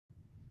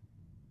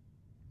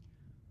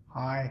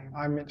Hi,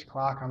 I'm Mitch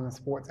Clark. I'm the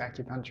sports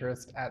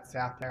acupuncturist at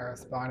South Carriage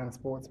Spine and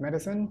Sports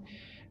Medicine.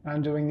 And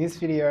I'm doing this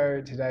video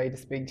today to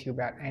speak to you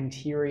about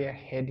anterior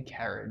head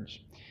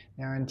carriage.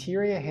 Now,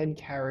 anterior head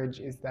carriage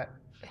is that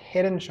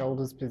head and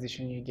shoulders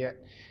position you get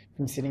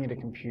from sitting at a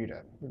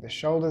computer, with the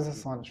shoulders are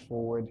slunched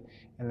forward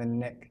and the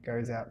neck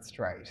goes out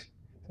straight.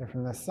 So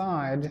from the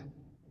side,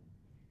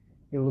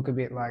 you look a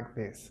bit like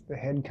this, the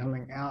head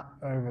coming out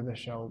over the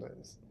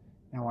shoulders.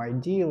 Now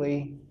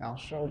ideally, our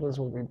shoulders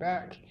will be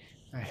back,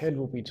 our head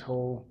will be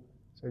tall,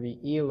 so the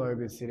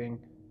earlobe is sitting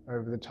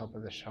over the top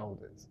of the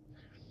shoulders.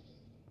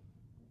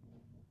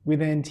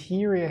 With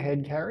anterior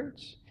head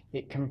carriage,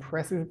 it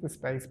compresses the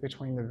space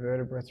between the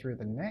vertebra through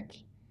the neck,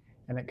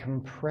 and it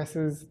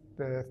compresses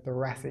the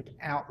thoracic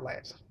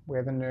outlet,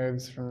 where the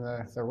nerves from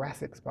the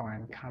thoracic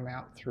spine come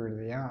out through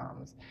the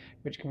arms,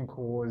 which can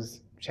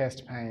cause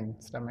chest pain,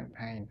 stomach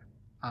pain,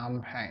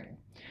 arm pain.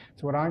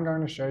 So what I'm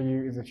going to show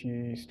you is a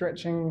few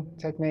stretching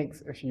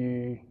techniques, a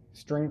few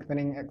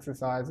strengthening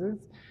exercises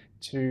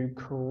to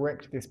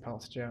correct this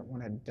posture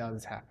when it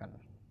does happen.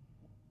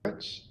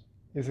 Stretch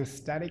is a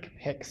static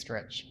pec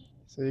stretch.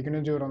 So you're going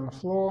to do it on the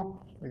floor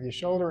with your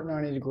shoulder at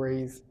 90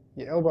 degrees,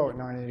 your elbow at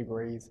 90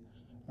 degrees,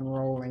 and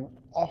rolling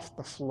off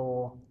the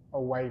floor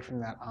away from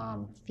that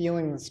arm,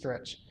 feeling the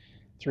stretch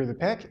through the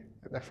pec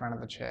at the front of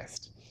the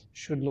chest.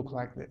 Should look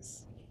like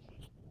this.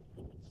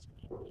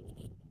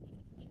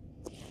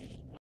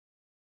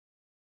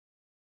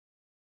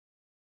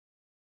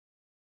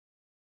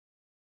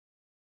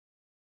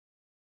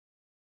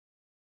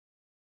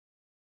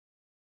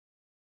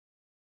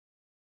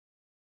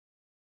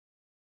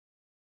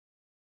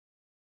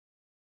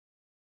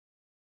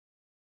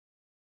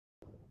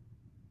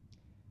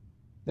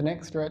 The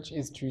next stretch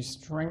is to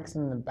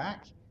strengthen the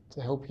back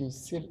to help you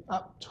sit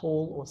up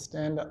tall or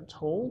stand up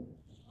tall.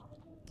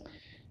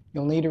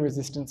 You'll need a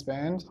resistance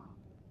band.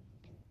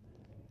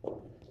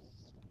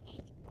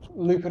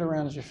 Loop it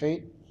around your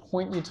feet,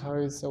 point your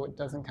toes so it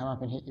doesn't come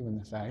up and hit you in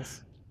the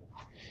face.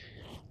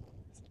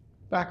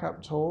 Back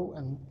up tall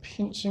and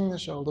pinching the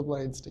shoulder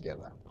blades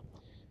together.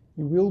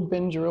 You will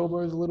bend your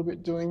elbows a little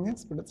bit doing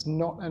this, but it's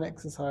not an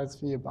exercise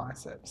for your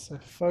biceps. So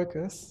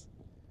focus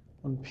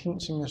on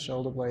pinching the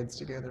shoulder blades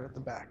together at the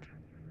back.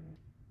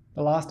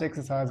 The last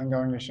exercise I'm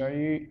going to show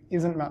you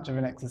isn't much of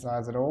an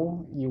exercise at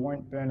all. You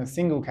won't burn a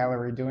single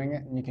calorie doing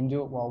it, and you can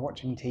do it while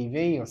watching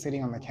TV or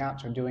sitting on the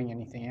couch or doing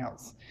anything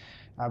else.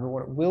 But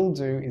what it will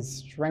do is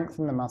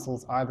strengthen the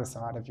muscles either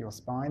side of your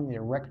spine, the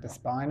erector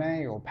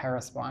spinae or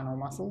paraspinal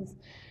muscles,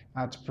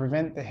 to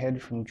prevent the head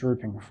from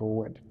drooping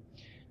forward.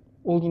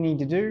 All you need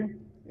to do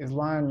is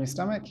lie on your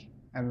stomach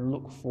and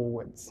look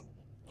forwards,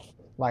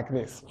 like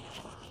this.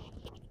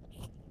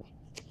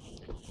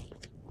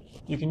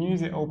 You can use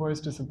your elbows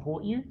to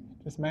support you.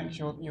 Just make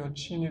sure that your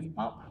chin is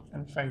up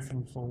and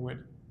facing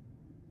forward.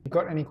 If you've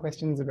got any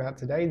questions about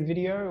today's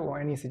video or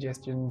any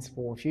suggestions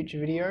for future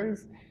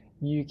videos,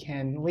 you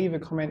can leave a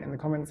comment in the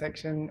comment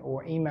section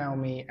or email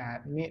me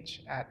at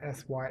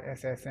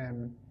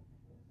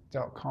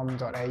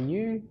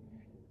mitch@syssm.com.au.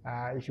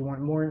 If you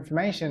want more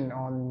information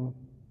on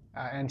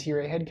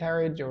anterior head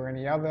carriage or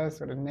any other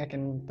sort of neck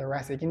and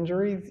thoracic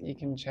injuries, you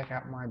can check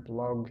out my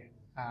blog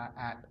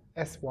at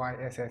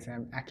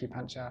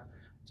syssmacupuncture.com.au.